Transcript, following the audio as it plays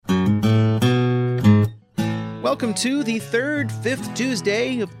Welcome to the fifth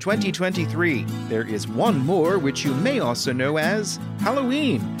Tuesday of 2023. There is one more, which you may also know as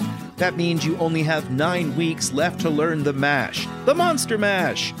Halloween. That means you only have 9 weeks left to learn the MASH, the Monster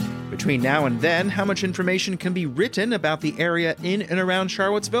Mash. Between now and then, how much information can be written about the area in and around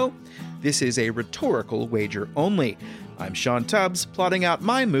Charlottesville? This is a rhetorical wager only. I'm Sean Tubbs, plotting out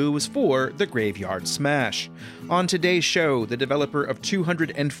my moves for the Graveyard Smash. On today's show, the developer of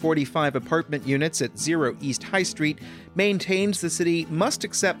 245 apartment units at 0 East High Street maintains the city must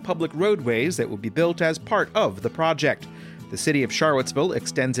accept public roadways that will be built as part of the project. The city of Charlottesville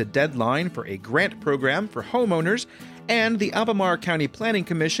extends a deadline for a grant program for homeowners, and the Albemarle County Planning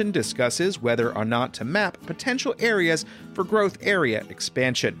Commission discusses whether or not to map potential areas for growth area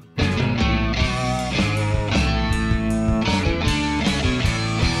expansion.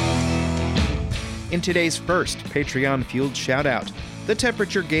 In today's first Patreon-fueled shoutout, the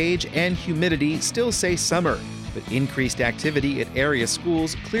temperature gauge and humidity still say summer, but increased activity at area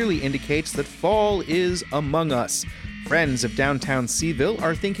schools clearly indicates that fall is among us. Friends of downtown Seaville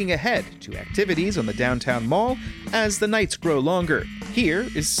are thinking ahead to activities on the downtown mall as the nights grow longer. Here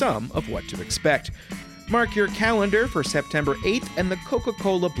is some of what to expect. Mark your calendar for September 8th and the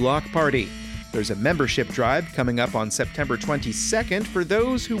Coca-Cola Block Party. There's a membership drive coming up on September 22nd for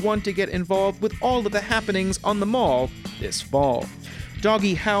those who want to get involved with all of the happenings on the mall this fall.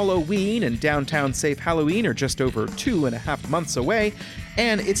 Doggy Halloween and Downtown Safe Halloween are just over 2.5 months away,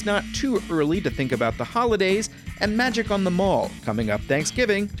 and it's not too early to think about the holidays and Magic on the Mall coming up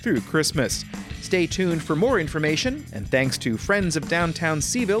Thanksgiving through Christmas. Stay tuned for more information, and thanks to Friends of Downtown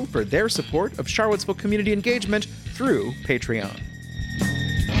Seaville for their support of Charlottesville community engagement through Patreon.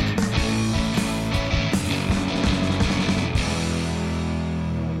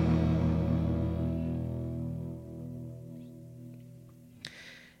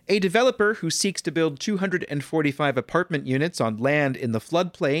 A developer who seeks to build 245 apartment units on land in the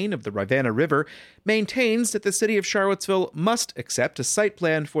floodplain of the Rivanna River maintains that the city of Charlottesville must accept a site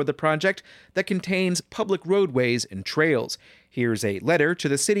plan for the project that contains public roadways and trails. Here's a letter to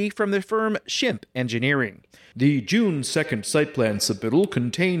the city from the firm Shimp Engineering. The June 2nd site plan submittal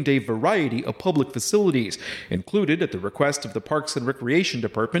contained a variety of public facilities, included at the request of the Parks and Recreation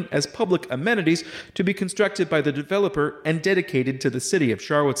Department as public amenities to be constructed by the developer and dedicated to the city of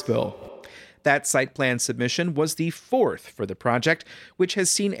Charlottesville. That site plan submission was the fourth for the project, which has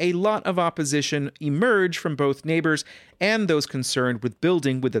seen a lot of opposition emerge from both neighbors and those concerned with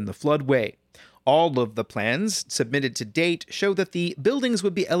building within the floodway. All of the plans submitted to date show that the buildings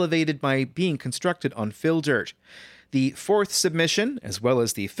would be elevated by being constructed on fill dirt. The fourth submission, as well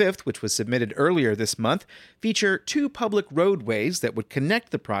as the fifth, which was submitted earlier this month, feature 2 public roadways that would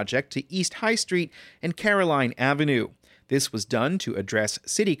connect the project to East High Street and Caroline Avenue. This was done to address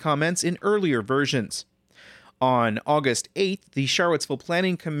city comments in earlier versions. On August 8th, the Charlottesville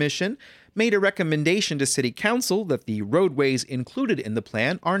Planning Commission made a recommendation to City Council that the roadways included in the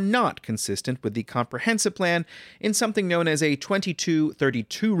plan are not consistent with the comprehensive plan in something known as a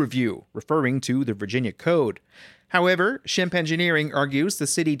 2232 review, referring to the Virginia Code. However, Shimp Engineering argues the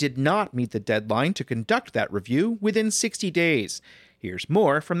city did not meet the deadline to conduct that review within 60 days. Here's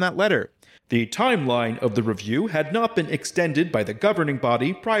more from that letter. The timeline of the review had not been extended by the governing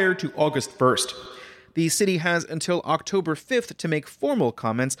body prior to August 1st. The city has until October 5th to make formal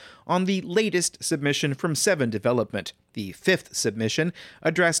comments on the latest submission from 7 Development. The 5th submission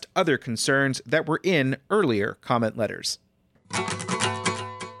addressed other concerns that were in earlier comment letters.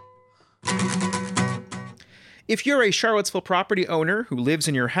 If you're a Charlottesville property owner who lives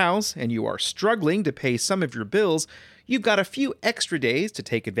in your house and you are struggling to pay some of your bills, you've got a few extra days to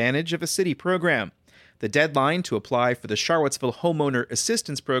take advantage of a city program. The deadline to apply for the Charlottesville Homeowner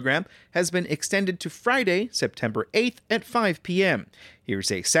Assistance Program has been extended to Friday, September 8th at 5 p.m.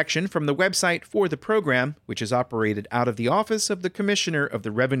 Here's a section from the website for the program, which is operated out of the Office of the Commissioner of the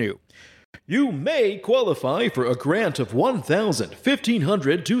Revenue. You may qualify for a grant of $1,000,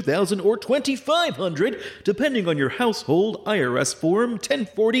 $1,500, $2,000, or $2,500, depending on your household IRS Form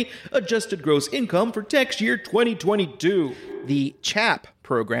 1040 adjusted gross income for tax year 2022. The CHAP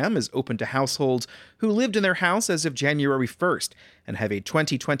program is open to households who lived in their house as of January 1st and have a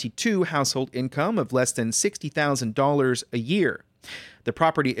 2022 household income of less than $60,000 a year. The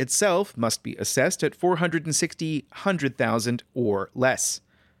property itself must be assessed at $460,000 or less.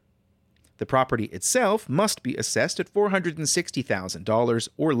 The property itself must be assessed at $460,000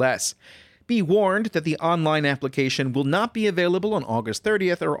 or less. Be warned that the online application will not be available on August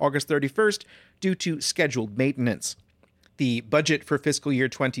 30th or August 31st due to scheduled maintenance. The budget for fiscal year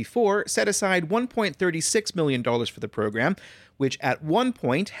 24 set aside $1.36 million for the program, which at one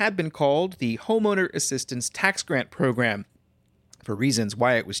point had been called the Homeowner Assistance Tax Grant Program. For reasons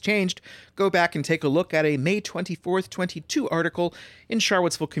why it was changed, go back and take a look at a May 24th, 22 article in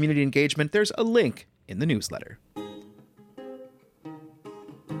Charlottesville Community Engagement. There's a link in the newsletter.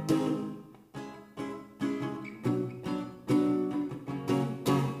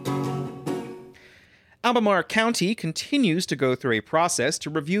 Albemarle County continues to go through a process to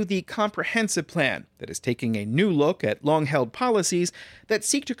review the comprehensive plan that is taking a new look at long-held policies that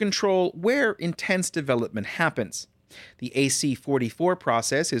seek to control where intense development happens. The AC 44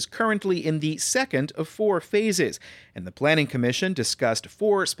 process is currently in the second of 4 phases, and the Planning Commission discussed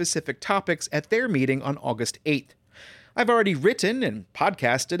 4 specific topics at their meeting on August 8th. I've already written and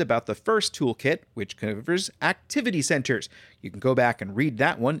podcasted about the first toolkit, which covers activity centers. You can go back and read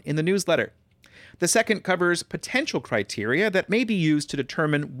that one in the newsletter. The second covers potential criteria that may be used to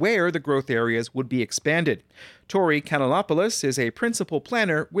determine where the growth areas would be expanded. Tori Kanalopoulos is a principal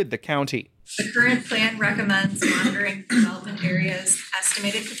planner with the county. The current plan recommends monitoring development areas'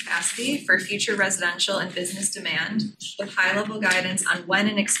 estimated capacity for future residential and business demand, with high-level guidance on when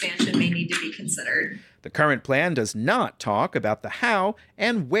an expansion may need to be considered. The current plan does not talk about the how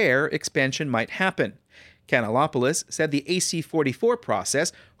and where expansion might happen. Kanalopoulos said the AC 44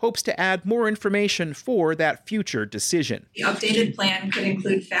 process hopes to add more information for that future decision. The updated plan could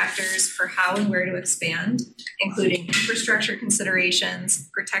include factors for how and where to expand, including infrastructure considerations,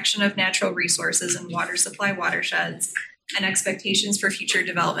 protection of natural resources and water supply watersheds, and expectations for future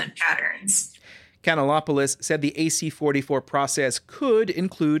development patterns. Kanalopoulos said the AC 44 process could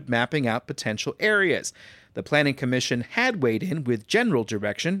include mapping out potential areas. The Planning Commission had weighed in with general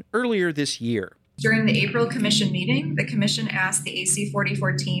direction earlier this year. During the April Commission meeting, the Commission asked the AC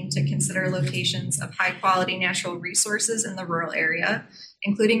 44 team to consider locations of high-quality natural resources in the rural area,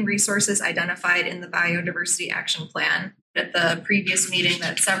 including resources identified in the Biodiversity Action Plan. At the previous meeting,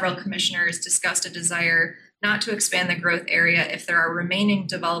 that several commissioners discussed a desire not to expand the growth area if there are remaining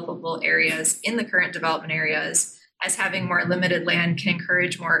developable areas in the current development areas, as having more limited land can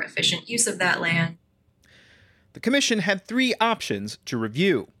encourage more efficient use of that land. The Commission had 3 options to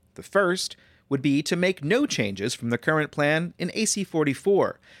review. The first would be to make no changes from the current plan in AC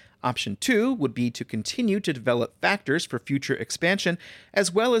 44. Option 2 would be to continue to develop factors for future expansion,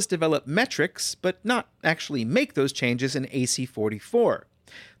 as well as develop metrics, but not actually make those changes in AC 44.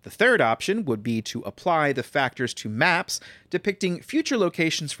 The third option would be to apply the factors to maps depicting future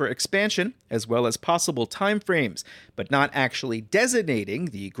locations for expansion, as well as possible timeframes, but not actually designating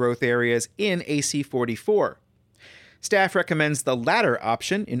the growth areas in AC 44. Staff recommends the latter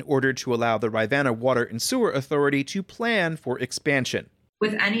option in order to allow the Rivanna Water and Sewer Authority to plan for expansion.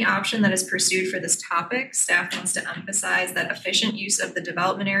 With any option that is pursued for this topic, staff wants to emphasize that efficient use of the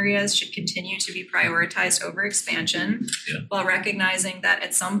development areas should continue to be prioritized over expansion, while recognizing that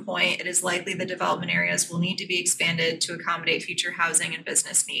at some point it is likely the development areas will need to be expanded to accommodate future housing and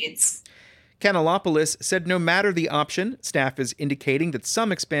business needs. Kanalopoulos said no matter the option, staff is indicating that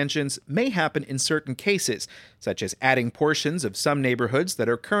some expansions may happen in certain cases, such as adding portions of some neighborhoods that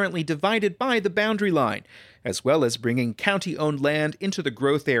are currently divided by the boundary line, as well as bringing county-owned land into the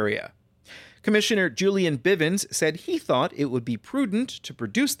growth area. Commissioner Julian Bivens said he thought it would be prudent to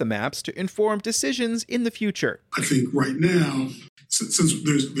produce the maps to inform decisions in the future. I think right now, since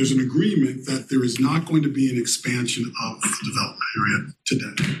there's an agreement that there is not going to be an expansion of the development area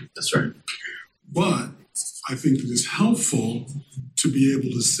today. That's right. But I think it is helpful to be able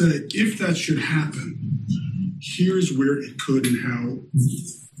to say, if that should happen, here's where it could and how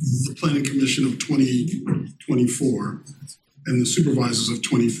the Planning Commission of 2024 and the supervisors of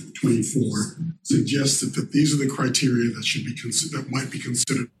 2024 suggested that these are the criteria that should be that might be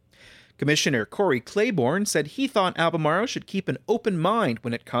considered. Commissioner Corey Claiborne said he thought Albemarle should keep an open mind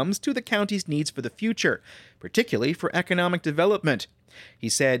when it comes to the county's needs for the future, particularly for economic development. He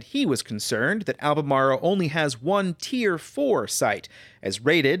said he was concerned that Albemarle only has one Tier 4 site, as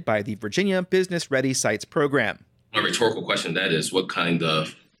rated by the Virginia Business Ready Sites program. A rhetorical question that is, what kind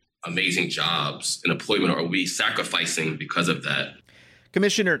of amazing jobs and employment are we sacrificing because of that?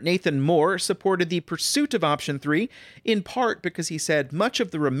 Commissioner Nathan Moore supported the pursuit of Option 3, in part because he said much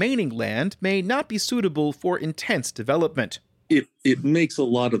of the remaining land may not be suitable for intense development. It makes a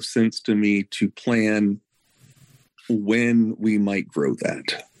lot of sense to me to plan when we might grow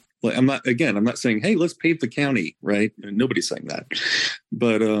that. Like, I'm not saying, hey, let's pave the county, right? Nobody's saying that.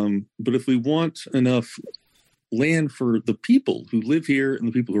 But if we want enough land for the people who live here and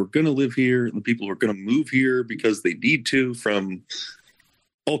the people who are going to live here and the people who are going to move here because they need to from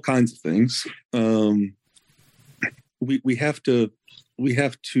all kinds of things, we have to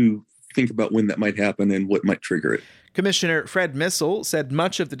think about when that might happen and what might trigger it. Commissioner Fred Missel said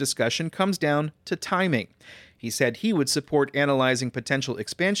much of the discussion comes down to timing. He said he would support analyzing potential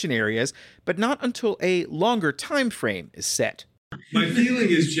expansion areas, but not until a longer time frame is set. My feeling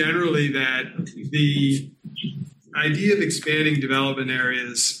is generally that the idea of expanding development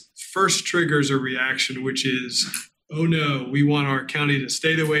areas first triggers a reaction, which is, oh no, we want our county to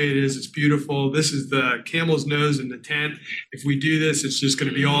stay the way it is. It's beautiful. This is the camel's nose in the tent. If we do this, it's just going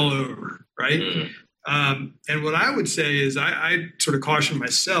to be all over, right? And what I would say is I sort of caution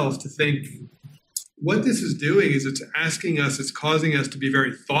myself to think what this is doing is it's causing us to be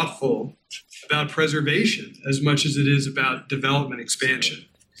very thoughtful about preservation as much as it is about development expansion.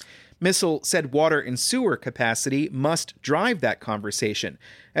 Missel said water and sewer capacity must drive that conversation,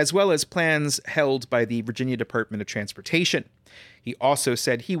 as well as plans held by the Virginia Department of Transportation. He also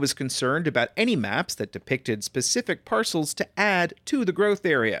said he was concerned about any maps that depicted specific parcels to add to the growth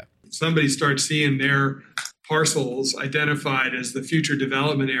area. Somebody starts seeing their parcels identified as the future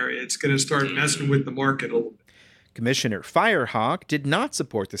development area, it's going to start messing with the market a little bit. Commissioner Firehawk did not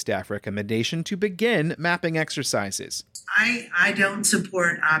support the staff recommendation to begin mapping exercises. I don't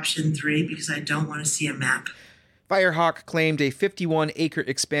support option 3 because I don't want to see a map. Firehawk claimed a 51-acre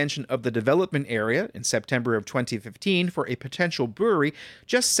expansion of the development area in September of 2015 for a potential brewery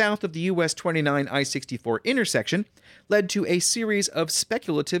just south of the US 29 I-64 intersection led to a series of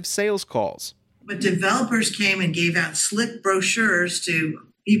speculative sales calls. But developers came and gave out slick brochures to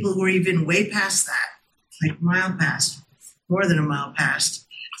people who are even way past that, like a mile past, more than a mile past,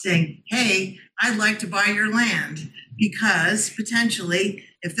 saying, hey, I'd like to buy your land because potentially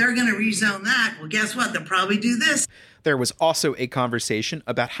if they're going to rezone that, well, guess what? They'll probably do this. There was also a conversation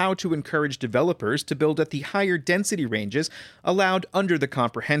about how to encourage developers to build at the higher density ranges allowed under the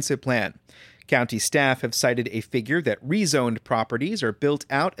comprehensive plan. County staff have cited a figure that rezoned properties are built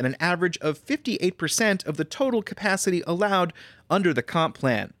out at an average of 58% of the total capacity allowed under the comp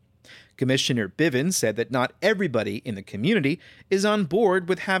plan. Commissioner Bivens said that not everybody in the community is on board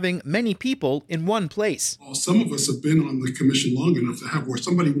with having many people in one place. Well, some of us have been on the commission long enough to have where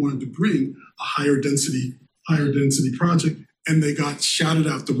somebody wanted to bring a higher density project, and they got shouted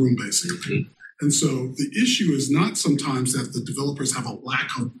out the room, basically. And so the issue is not sometimes that the developers have a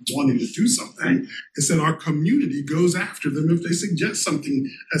lack of wanting to do something. It's that our community goes after them if they suggest something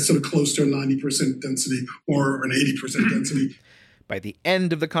that's sort of close to a 90% density or an 80% density. By the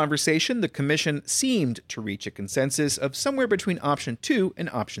end of the conversation, the commission seemed to reach a consensus of somewhere between option 2 and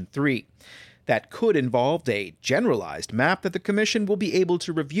option 3. That could involve a generalized map that the commission will be able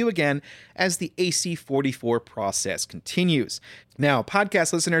to review again as the AC 44 process continues. Now,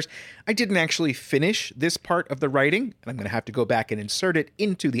 podcast listeners, I didn't actually finish this part of the writing, and I'm going to have to go back and insert it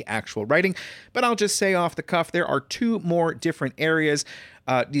into the actual writing, but I'll just say off the cuff, there are 2 more different areas,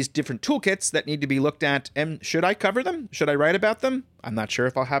 these different toolkits that need to be looked at, and should I cover them? Should I write about them? I'm not sure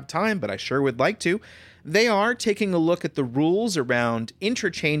if I'll have time, but I sure would like to. They are taking a look at the rules around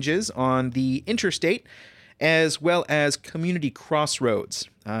interchanges on the interstate, as well as community crossroads.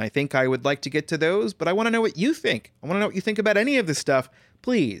 I think I would like to get to those, but I want to know what you think. I want to know what you think about any of this stuff.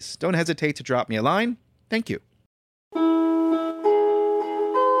 Please don't hesitate to drop me a line. Thank you.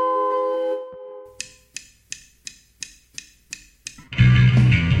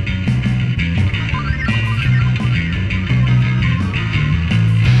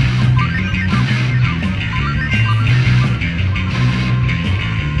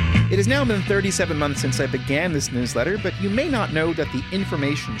 It has now been 37 months since I began this newsletter, but you may not know that the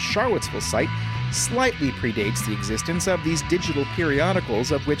Information Charlottesville site slightly predates the existence of these digital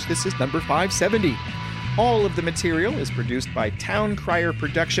periodicals, of which this is number 570. All of the material is produced by Town Crier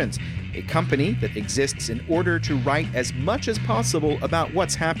Productions, a company that exists in order to write as much as possible about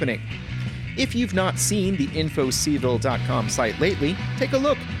what's happening. If you've not seen the InfoSeville.com site lately, take a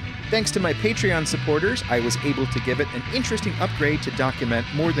look. Thanks to my Patreon supporters, I was able to give it an interesting upgrade to document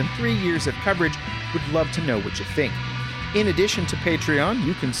more than 3 years of coverage. Would love to know what you think. In addition to Patreon,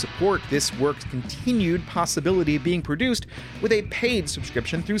 you can support this work's continued possibility of being produced with a paid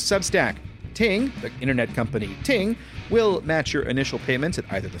subscription through Substack. Ting, the internet company Ting, will match your initial payments at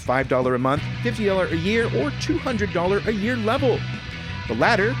either the $5 a month, $50 a year, or $200 a year level. The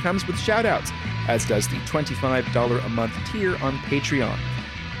latter comes with shoutouts, as does the $25 a month tier on Patreon.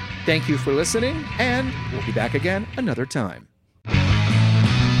 Thank you for listening, and we'll be back again another time.